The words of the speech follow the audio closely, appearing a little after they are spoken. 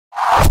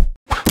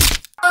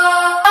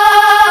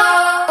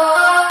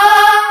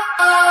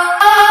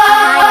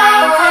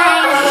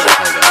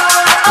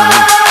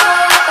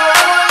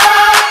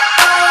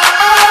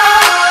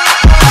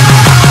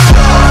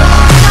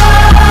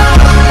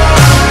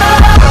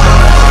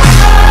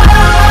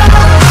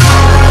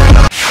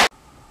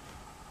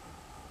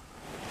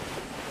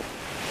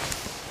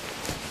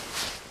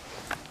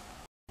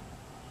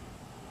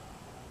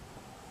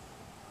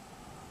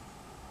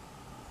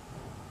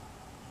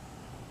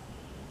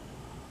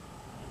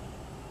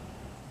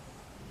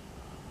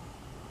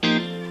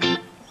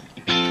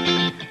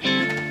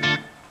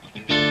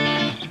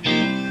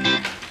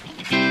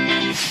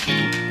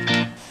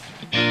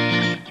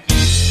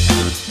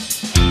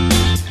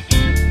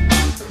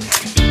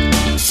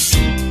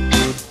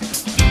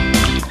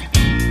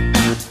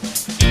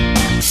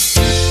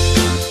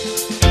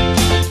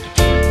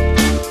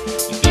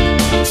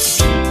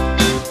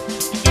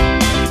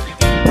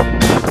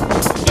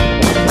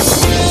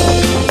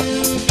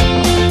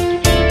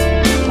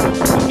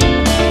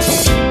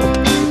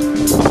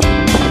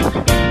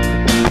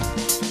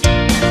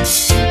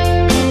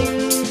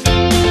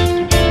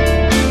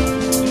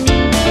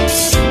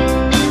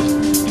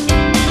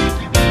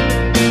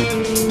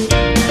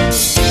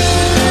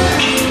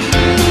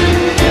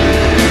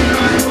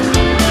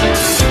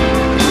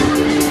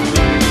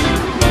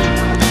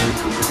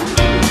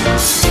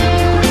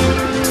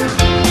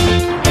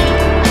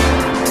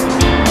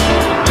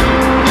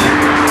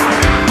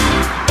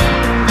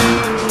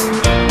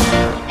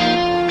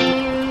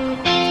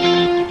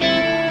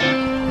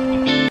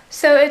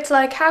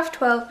it's like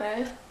 12:30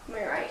 now. Am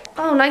I right?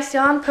 Oh, nice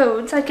yawn,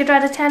 Podes. I could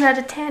rate a 10 out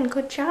of 10.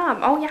 Good job.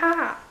 Oh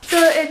yeah. So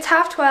it's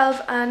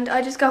 12:30 and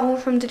I just got home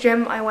from the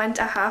gym. I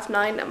went at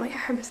 9:30 and my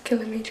arm is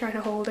killing me trying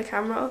to hold the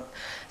camera up.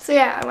 So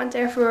yeah, I went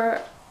there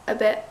for a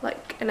bit,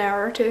 like an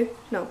hour or two.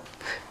 No,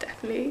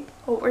 definitely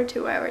over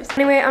 2 hours.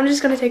 Anyway, I'm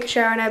just gonna take a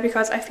shower now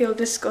because I feel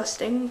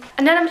disgusting.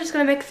 And then I'm just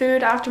gonna make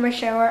food after my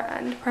shower,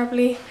 and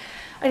probably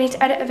I need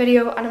to edit a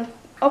video and I'm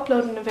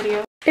uploading a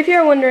video. If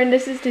you're wondering,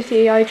 this is the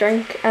tea I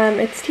drink.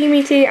 It's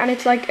Teamy tea and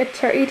it's like a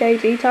 30-day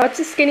detox. It's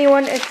a skinny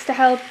one. It's to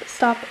help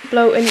stop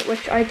bloating,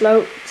 which I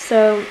bloat.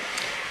 So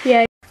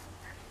yeah.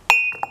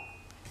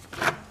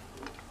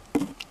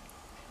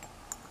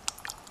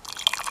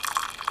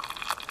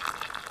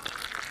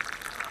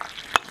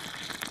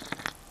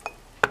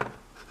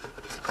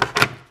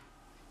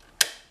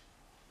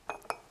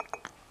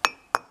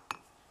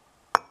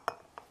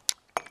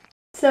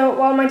 So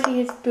while my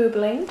tea is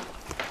bubbling,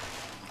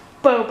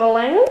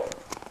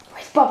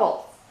 where's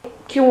Bubbles?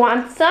 Do you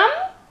want some?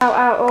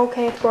 Oh,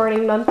 okay, it's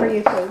burning. None for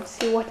you, Podes.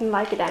 You wouldn't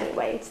like it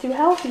anyway. It's too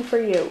healthy for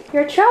you.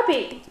 You're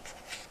chubby.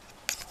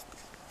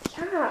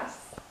 Yes.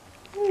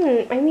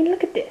 I mean,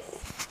 look at this.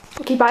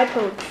 Okay, bye,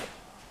 Podes.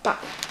 Bye.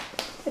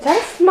 Is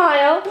that a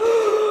smile?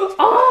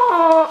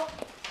 Oh!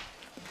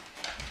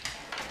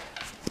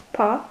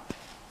 Paw?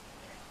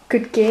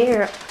 Good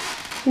girl.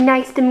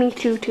 Nice to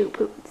meet you too,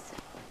 Podes.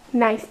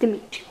 Nice to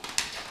meet you.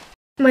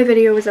 My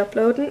video is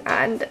uploading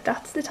and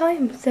that's the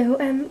time. So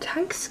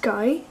thanks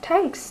Sky.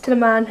 Thanks to the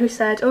man who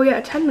said, oh yeah,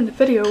 a 10-minute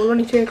video will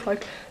only take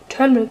like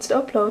 10 minutes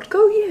to upload.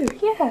 Go you,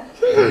 yeah.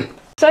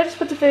 So I just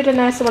put the food in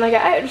there so when I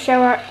get out of the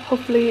shower,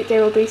 hopefully they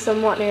will be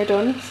somewhat near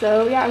done.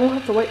 So yeah, I won't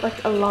have to wait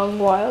like a long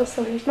while.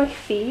 So here's my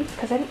feed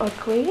because I'm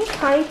ugly.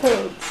 Hi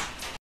Podes.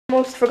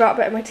 Almost forgot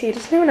about my tea.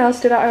 Does anyone else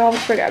do that? I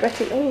always forget about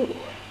tea. Oh,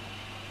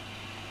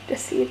 the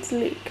seeds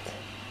leaked.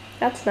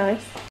 That's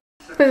nice.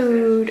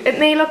 Food. It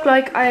may look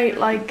like I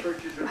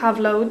have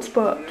loads,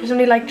 but there's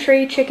only like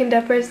 3 chicken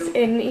dippers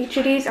in each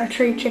of these, or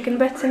 3 chicken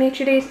bits in each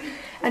of these,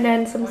 and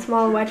then some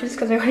small wedges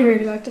because I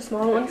really like the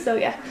small ones. So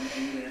yeah.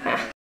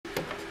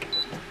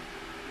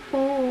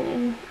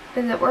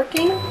 Is it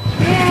working?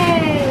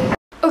 Yay!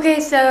 Okay,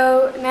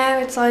 so now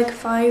it's like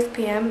 5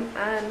 PM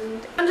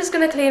and I'm just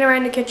gonna clean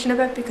around the kitchen a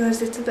bit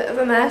because it's a bit of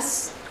a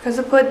mess because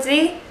of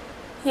Pudsey.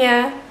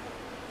 Yeah.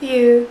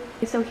 You.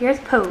 So here's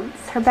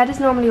Podes. Her bed is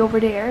normally over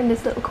there in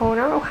this little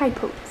corner. Oh hi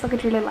Podes, look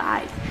at your little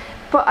eyes.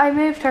 But I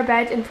moved her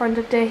bed in front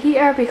of the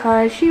heater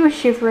because she was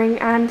shivering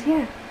and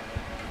yeah.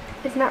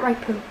 Isn't that right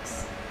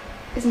Podes?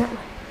 Isn't that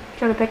right?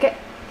 Do you want to pick it?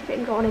 You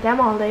didn't go on a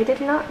them all day, did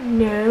you not?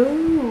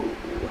 No.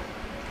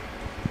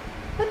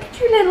 Look at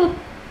your little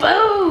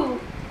bow.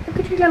 Look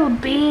at your little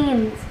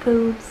beans,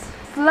 Podes.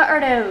 Flutter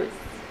those.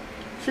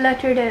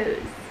 Flutter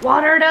those.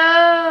 What are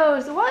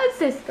those? What is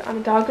this on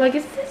a dog? Like,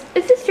 is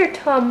this your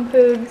tum,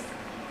 Podes?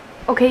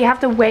 Okay, you have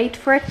to wait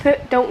for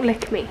it. Don't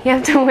lick me. You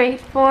have to wait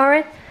for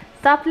it.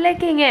 Stop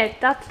licking it.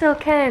 That still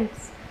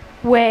counts.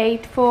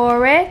 Wait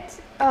for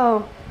it.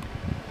 Oh,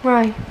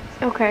 right.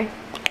 Okay.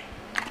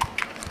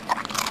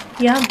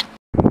 Yum.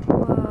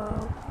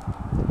 Whoa.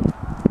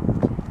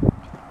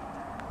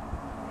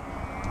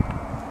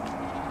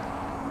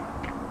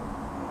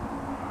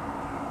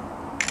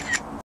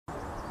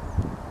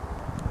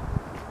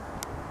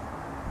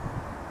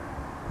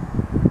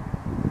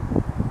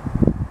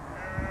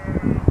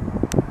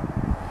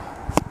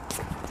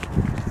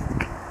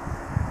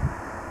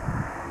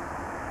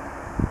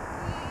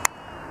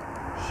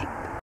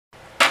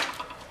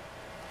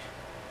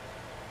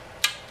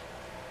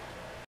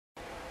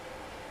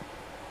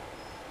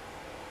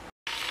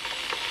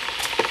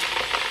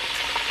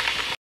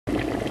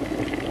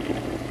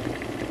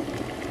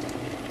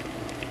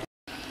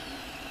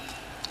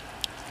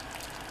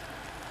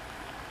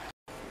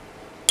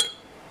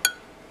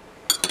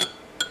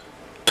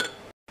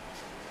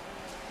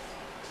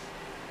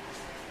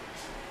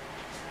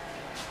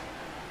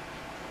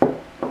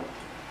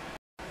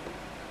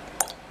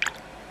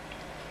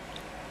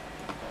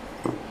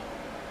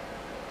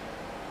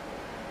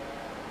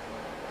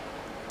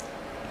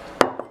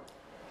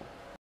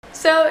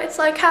 So it's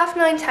like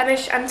 9:30,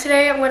 10ish, and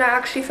today I'm going to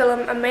actually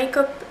film a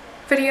makeup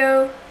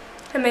video.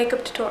 A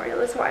makeup tutorial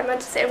is what I meant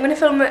to say. I'm going to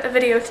film a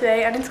video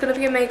today and it's going to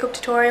be a makeup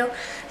tutorial.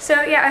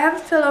 So yeah, I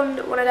haven't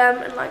filmed one of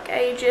them in like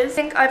ages. I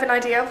think I have an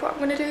idea of what I'm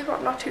going to do, but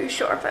I'm not too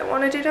sure if I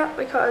want to do that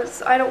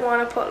because I don't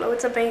want to put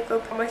loads of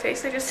makeup on my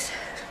face.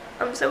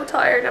 I'm so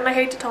tired and I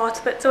hate the thoughts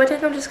of it. So I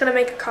think I'm just going to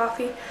make a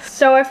coffee.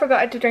 So I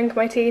forgot to drink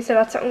my tea, so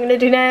that's what I'm going to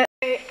do now.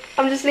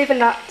 I'm just leaving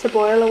that to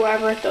boil or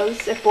whatever it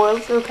does. It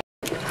boils, okay.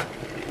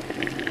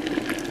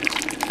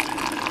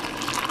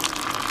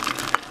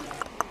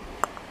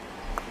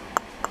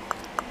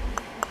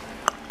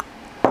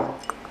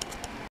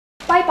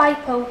 Bye bye,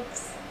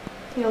 Podes.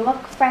 You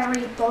look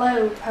very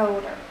blue,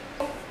 powder.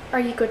 Are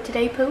you good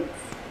today, Podes?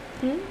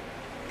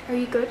 Are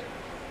you good?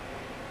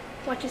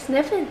 What you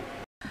sniffing?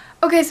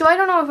 Okay, so I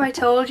don't know if I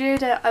told you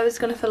that I was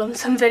going to film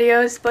some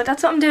videos, but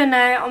that's what I'm doing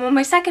now. I'm on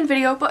my second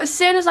video, but as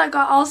soon as I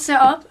got all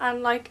set up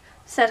and like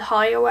said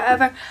hi or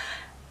whatever,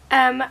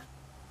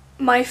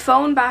 my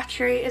phone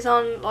battery is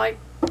on like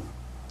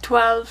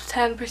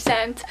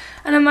 10%,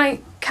 and then my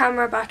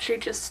camera battery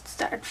just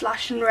started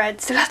flashing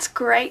red, so that's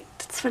great.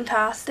 That's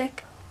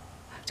fantastic.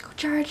 I have to go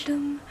charge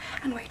them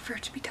and wait for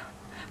it to be done.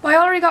 But I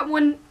already got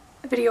one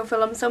video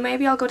film, so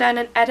maybe I'll go down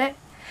and edit,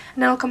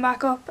 and then I'll come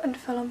back up and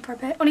film for a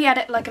bit. Only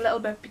edit like a little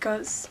bit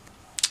because...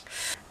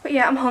 But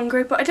yeah, I'm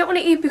hungry, but I don't want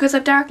to eat because I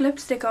have dark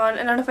lipstick on,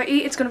 and then if I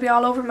eat it's going to be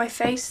all over my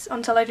face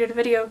until I do the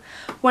video,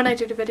 when I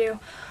do the video.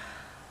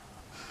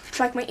 It's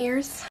like my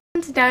ears.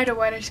 And now the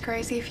weather's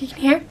crazy, if you can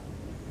hear.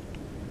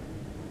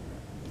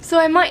 So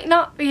I might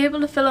not be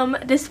able to film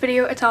this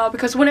video at all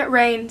because when it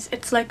rains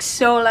it's like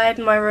so loud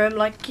in my room,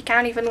 like you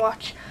can't even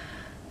watch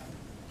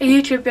a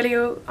YouTube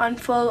video on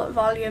full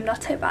volume,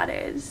 that's how bad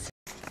it is.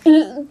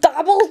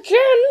 Double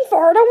chin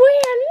for the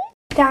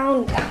win!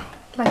 Down, down,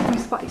 like my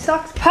spotty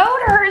socks.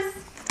 Powders!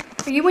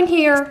 Are you in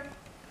here?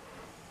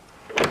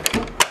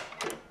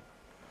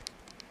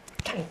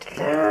 Dun,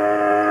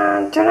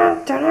 dun,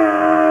 dun, dun,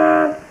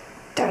 dun,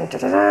 dun, dun,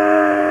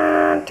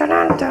 dun,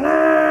 dun, dun,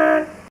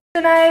 dun.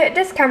 So now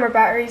this camera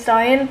battery's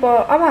dying,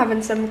 but I'm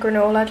having some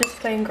granola, just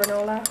plain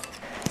granola.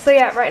 So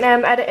yeah, right now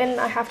I'm editing.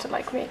 I have to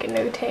like make a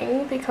new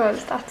thing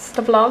because that's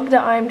the vlog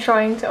that I'm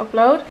trying to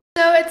upload.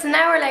 So it's an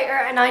hour later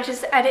and I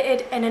just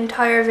edited an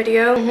entire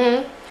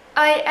video.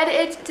 I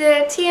edited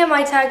the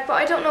TMI tag, but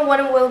I don't know when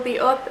it will be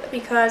up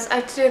because I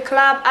have to do a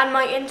collab and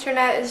my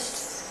internet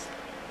is...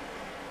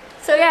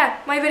 So yeah,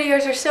 my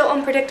videos are so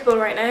unpredictable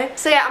right now.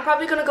 So yeah, I'm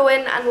probably going to go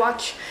in and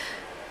watch...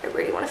 I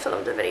really want to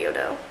film the video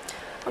though.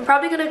 I'm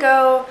probably going to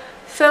go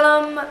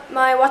film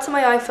what's on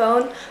my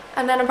iPhone,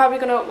 and then I'm probably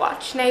going to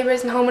watch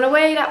Neighbours and Home and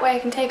Away. That way I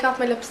can take off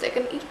my lipstick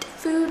and eat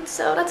food.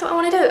 So that's what I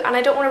want to do. And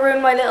I don't want to ruin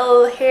my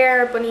little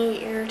hair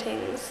bunny ear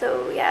things.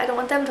 So yeah, I don't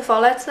want them to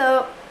fall out.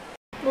 So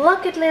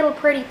look at little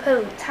pretty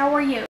poots. How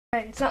are you?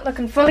 Right, it's not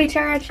looking fully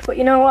charged, but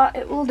you know what?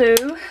 It will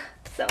do.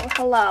 So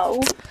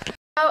hello.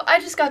 So I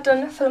just got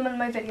done filming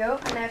my video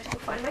and I have to go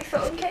find my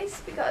phone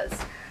case because,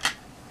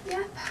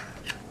 yep.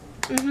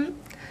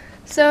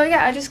 So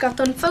yeah, I just got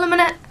done filming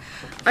it.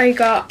 I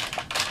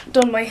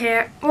done my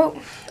hair.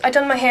 Oh, I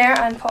done my hair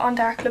and put on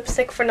dark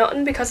lipstick for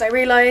nothing because I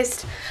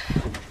realised,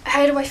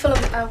 how do I film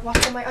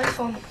what's on my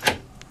iPhone?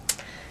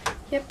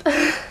 Yep.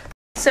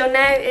 So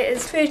now it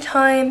is food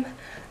time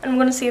and I'm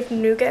going to see if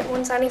Nougat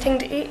wants anything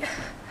to eat.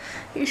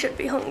 You should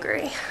be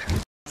hungry.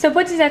 So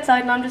Budsy's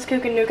outside and I'm just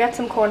cooking nougat,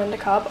 some corn on the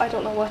cob. I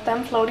don't know what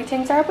them floaty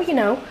things are, but you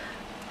know,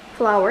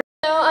 flour.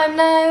 So I'm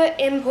now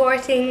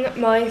importing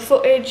my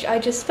footage I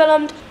just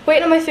filmed,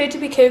 waiting on my food to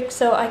be cooked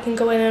so I can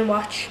go in and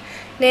watch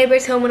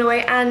Neighbours, Home and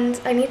Away, and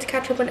I need to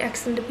catch up on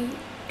Ex on the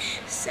Beach.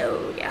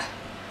 So yeah,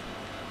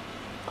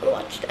 I'll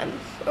watch them.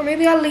 Or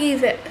maybe I'll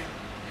leave it,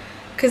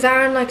 because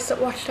Aaron likes to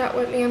watch that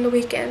with me on the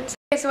weekends.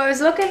 Okay, so I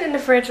was looking in the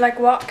fridge like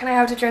what can I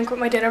have to drink with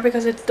my dinner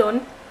because it's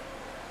done.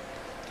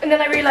 And then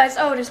I realised,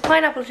 oh, there's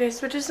pineapple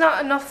juice, which is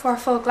not enough for a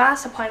full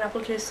glass of pineapple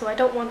juice, so I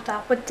don't want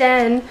that. But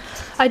then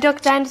I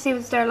ducked down to see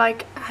was there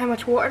like how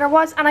much water there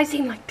was, and I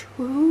seen like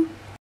 2.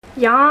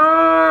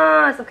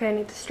 Yes! Okay, I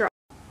need the straw.